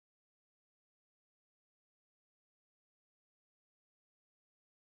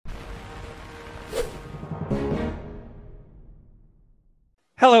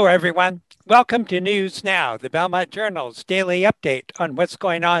Hello, everyone. Welcome to News Now, the Belmont Journal's daily update on what's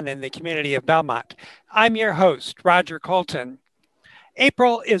going on in the community of Belmont. I'm your host, Roger Colton.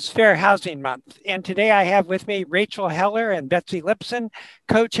 April is Fair Housing Month, and today I have with me Rachel Heller and Betsy Lipson,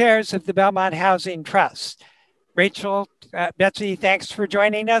 co-chairs of the Belmont Housing Trust. Rachel, Betsy, thanks for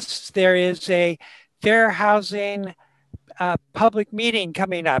joining us. There is a fair housing public meeting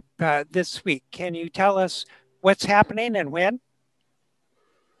coming up this week. Can you tell us what's happening and when?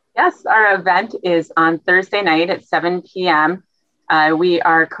 Yes, our event is on Thursday night at 7 p.m. We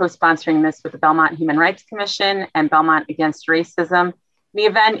are co-sponsoring this with the Belmont Human Rights Commission and Belmont Against Racism. The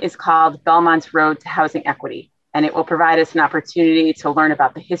event is called Belmont's Road to Housing Equity, and it will provide us an opportunity to learn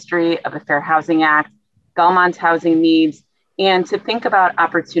about the history of the Fair Housing Act, Belmont's housing needs, and to think about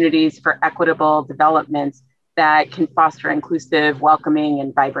opportunities for equitable development that can foster inclusive, welcoming,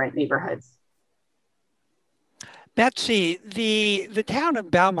 and vibrant neighborhoods. Betsy, the town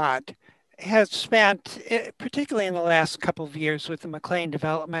of Belmont has spent, particularly in the last couple of years with the McLean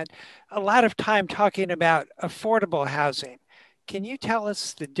development, a lot of time talking about affordable housing. Can you tell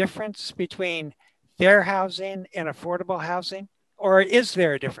us the difference between fair housing and affordable housing? Or is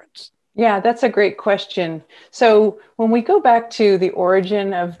there a difference? Yeah, that's a great question. So when we go back to the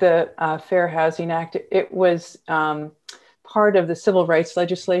origin of the Fair Housing Act, it was part of the civil rights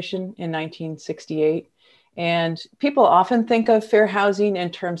legislation in 1968. And people often think of fair housing in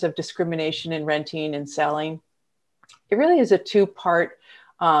terms of discrimination in renting and selling. It really is a two-part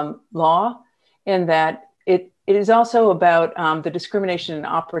law in that it is also about the discrimination and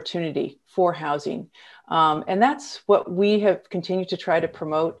opportunity for housing. And that's what we have continued to try to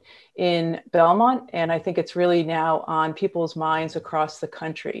promote in Belmont. And I think it's really now on people's minds across the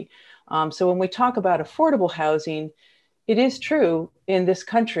country. So when we talk about affordable housing, it is true in this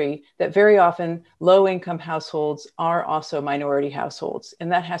country that very often low-income households are also minority households,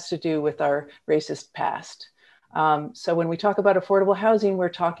 and that has to do with our racist past. So when we talk about affordable housing, we're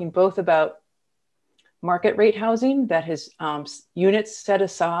talking both about market rate housing that has units set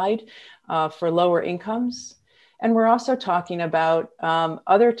aside for lower incomes, and we're also talking about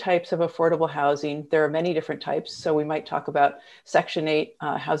other types of affordable housing. There are many different types, so we might talk about Section 8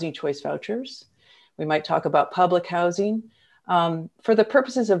 housing choice vouchers. We might talk about public housing. For the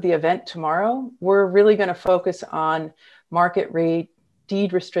purposes of the event tomorrow, we're really going to focus on market rate,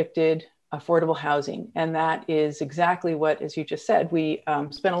 deed restricted, affordable housing. And that is exactly what, as you just said, we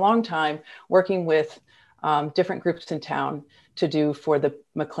spent a long time working with different groups in town to do for the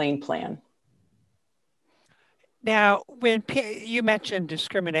McLean plan. Now, when you mentioned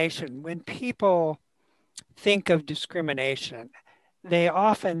discrimination, when people think of discrimination, they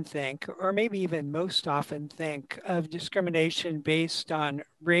often think, or maybe even most often think, of discrimination based on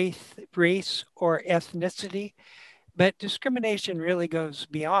race or ethnicity. But discrimination really goes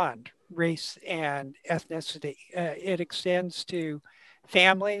beyond race and ethnicity. It extends to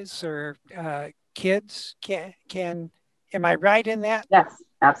families or kids. Am I right in that? Yes,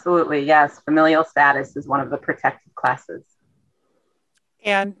 absolutely. Yes, familial status is one of the protected classes.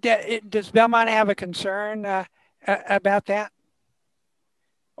 And does Belmont have a concern about that?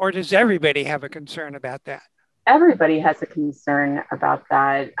 Or does everybody have a concern about that? Everybody has a concern about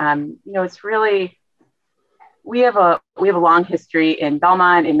that. It's really, we have a long history in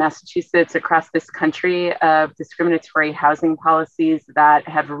Belmont, in Massachusetts, across this country of discriminatory housing policies that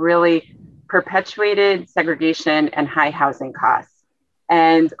have really perpetuated segregation and high housing costs.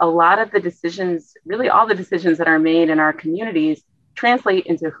 And a lot of the decisions, really all the decisions that are made in our communities translate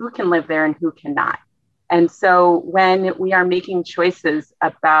into who can live there and who cannot. And so when we are making choices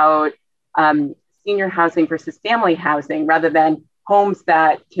about senior housing versus family housing, rather than homes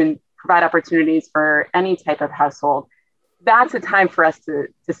that can provide opportunities for any type of household, that's a time for us to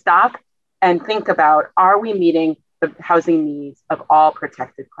stop and think about, are we meeting the housing needs of all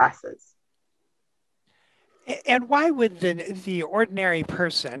protected classes? And why would the ordinary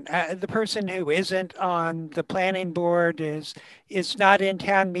person, the person who isn't on the planning board, is not in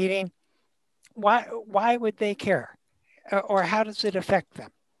town meeting, why would they care? Or how does it affect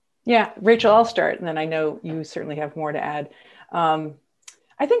them? Yeah, Rachel, I'll start, and then I know you certainly have more to add.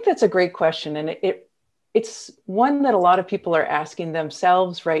 I think that's a great question, and it's one that a lot of people are asking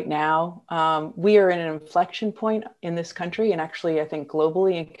themselves right now. We are in an inflection point in this country, and actually I think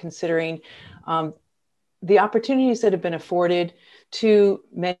globally, in considering the opportunities that have been afforded to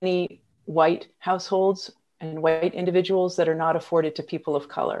many white households and white individuals that are not afforded to people of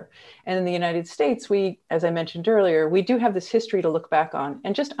color. And in the United States, we, as I mentioned earlier, we do have this history to look back on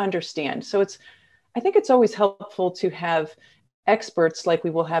and just understand. So I think it's always helpful to have experts like we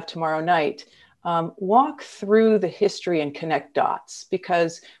will have tomorrow night walk through the history and connect dots.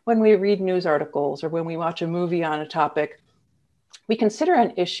 Because when we read news articles or when we watch a movie on a topic, we consider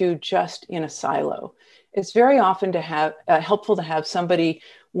an issue just in a silo. It's very often helpful to have somebody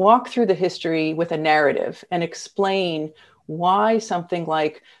walk through the history with a narrative and explain why something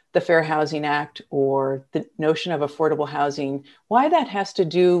like the Fair Housing Act or the notion of affordable housing, why that has to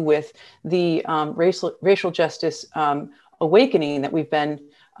do with the racial justice awakening that we've been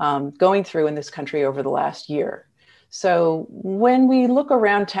going through in this country over the last year. So when we look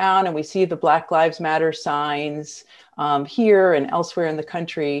around town and we see the Black Lives Matter signs here and elsewhere in the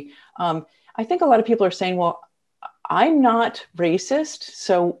country, I think a lot of people are saying, well, I'm not racist,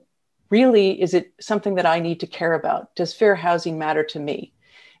 so really, is it something that I need to care about? Does fair housing matter to me?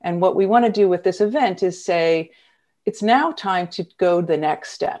 And what we want to do with this event is say, it's now time to go the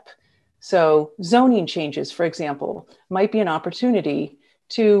next step. So zoning changes, for example, might be an opportunity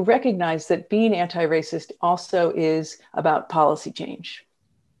to recognize that being anti-racist also is about policy change.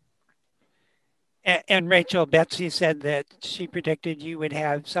 And Rachel, Betsy said that she predicted you would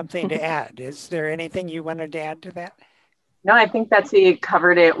have something to add. Is there anything you wanted to add to that? No, I think Betsy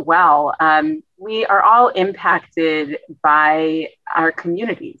covered it well. We are all impacted by our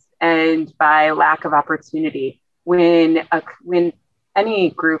communities and by lack of opportunity. When any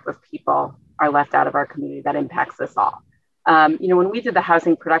group of people are left out of our community, that impacts us all. When we did the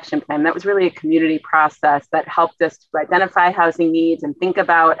housing production plan, that was really a community process that helped us to identify housing needs and think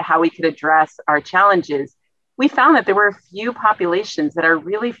about how we could address our challenges. We found that there were a few populations that are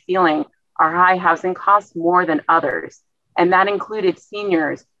really feeling our high housing costs more than others. And that included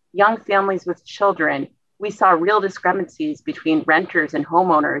seniors, young families with children. We saw real discrepancies between renters and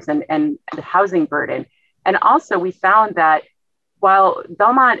homeowners and the housing burden. And also we found that while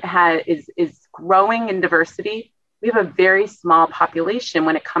Belmont is growing in diversity, we have a very small population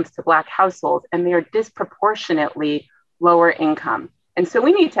when it comes to Black households, and they are disproportionately lower income. And so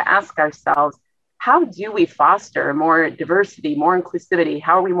we need to ask ourselves, how do we foster more diversity, more inclusivity?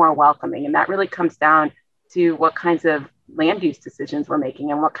 How are we more welcoming? And that really comes down to what kinds of land use decisions we're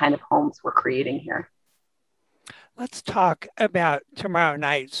making and what kind of homes we're creating here. Let's talk about tomorrow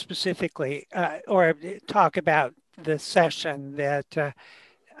night specifically, or talk about the session that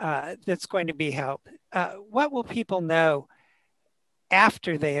that's going to be held. What will people know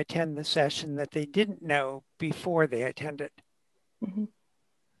after they attend the session that they didn't know before they attended? Mm-hmm.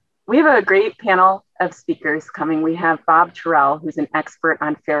 We have a great panel of speakers coming. We have Bob Terrell, who's an expert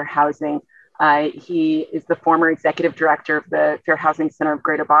on fair housing. He is the former executive director of the Fair Housing Center of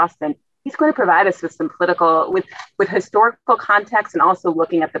Greater Boston. He's going to provide us with some with historical context and also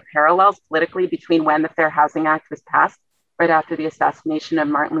looking at the parallels politically between when the Fair Housing Act was passed right after the assassination of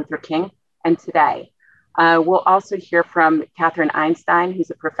Martin Luther King and today. We'll also hear from Catherine Einstein, who's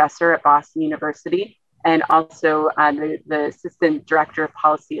a professor at Boston University and also the assistant director of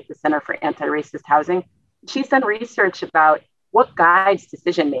policy at the Center for Anti-Racist Housing. She's done research about what guides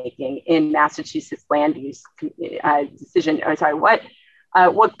decision-making in Massachusetts land use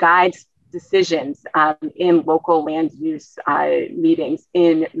what guides decisions in local land use meetings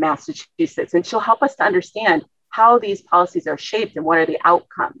in Massachusetts. And she'll help us to understand how these policies are shaped and what are the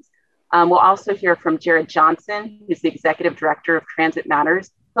outcomes. We'll also hear from Jared Johnson, who's the executive director of Transit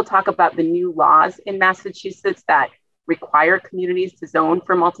Matters. He'll talk about the new laws in Massachusetts that require communities to zone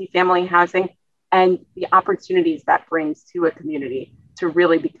for multifamily housing and the opportunities that brings to a community to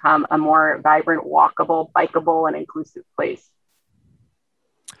really become a more vibrant, walkable, bikeable, and inclusive place.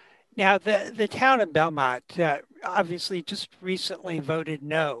 Now, the town of Belmont obviously just recently voted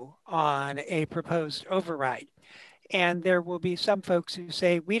no on a proposed override. And there will be some folks who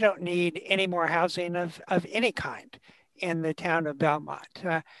say we don't need any more housing of any kind in the town of Belmont.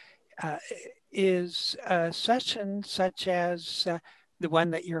 Is a session such as the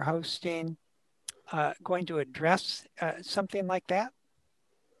one that you're hosting going to address something like that?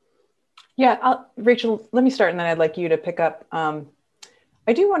 Yeah, Rachel, let me start and then I'd like you to pick up.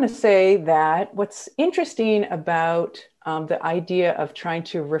 I do want to say that what's interesting about the idea of trying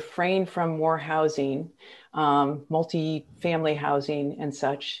to refrain from more housing, multi-family housing and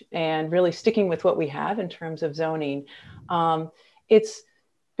such, and really sticking with what we have in terms of zoning, it's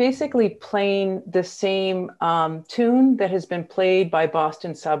basically playing the same tune that has been played by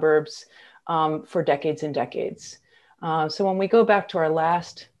Boston suburbs for decades and decades. So when we go back to our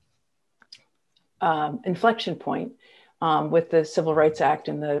last inflection point with the Civil Rights Act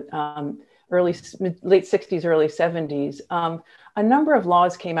in the late 60s, early 70s, a number of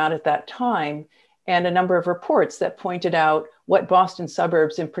laws came out at that time and a number of reports that pointed out what Boston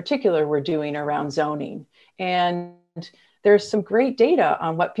suburbs in particular were doing around zoning. And there's some great data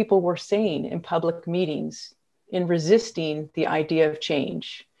on what people were saying in public meetings in resisting the idea of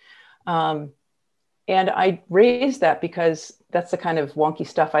change. And I raise that because that's the kind of wonky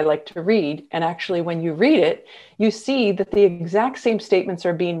stuff I like to read. And actually, when you read it, you see that the exact same statements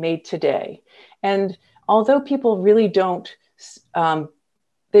are being made today. And although people really don't,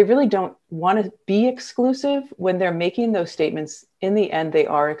 they really don't want to be exclusive when they're making those statements, in the end, they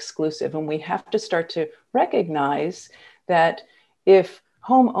are exclusive. And we have to start to recognize that if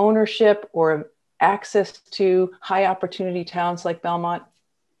home ownership or access to high opportunity towns like Belmont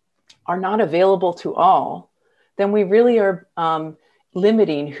are not available to all, then we really are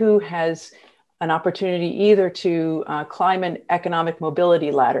limiting who has an opportunity either to climb an economic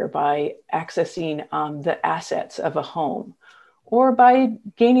mobility ladder by accessing the assets of a home, or by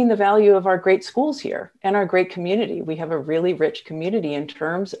gaining the value of our great schools here and our great community. We have a really rich community in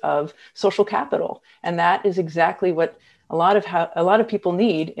terms of social capital. And that is exactly what a lot of people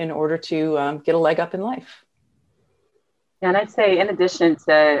need in order to get a leg up in life. And I'd say, in addition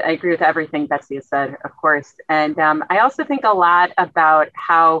to, I agree with everything Betsy has said, of course. And I also think a lot about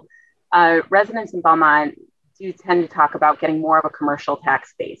how residents in Belmont do tend to talk about getting more of a commercial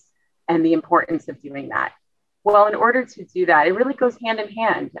tax base and the importance of doing that. Well, in order to do that, it really goes hand in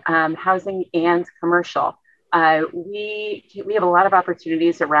hand, housing and commercial. We have a lot of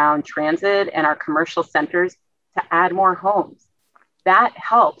opportunities around transit and our commercial centers to add more homes. That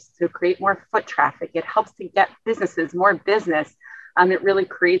helps to create more foot traffic. It helps to get businesses more business. It really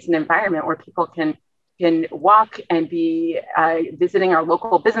creates an environment where people can walk and be visiting our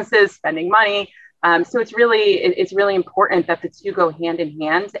local businesses, spending money. So it's really important that the two go hand in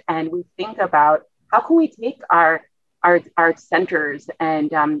hand, and we think about how can we take our centers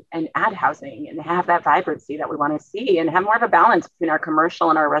and add housing and have that vibrancy that we want to see, and have more of a balance between our commercial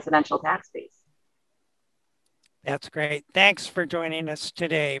and our residential tax base. That's great. Thanks for joining us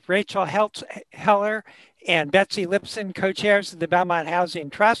today. Rachel Heller and Betsy Lipson, co-chairs of the Belmont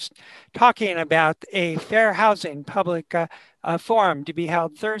Housing Trust, talking about a fair housing public forum to be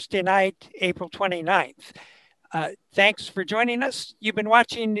held Thursday night, April 29th. Thanks for joining us. You've been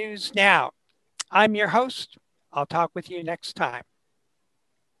watching News Now. I'm your host. I'll talk with you next time.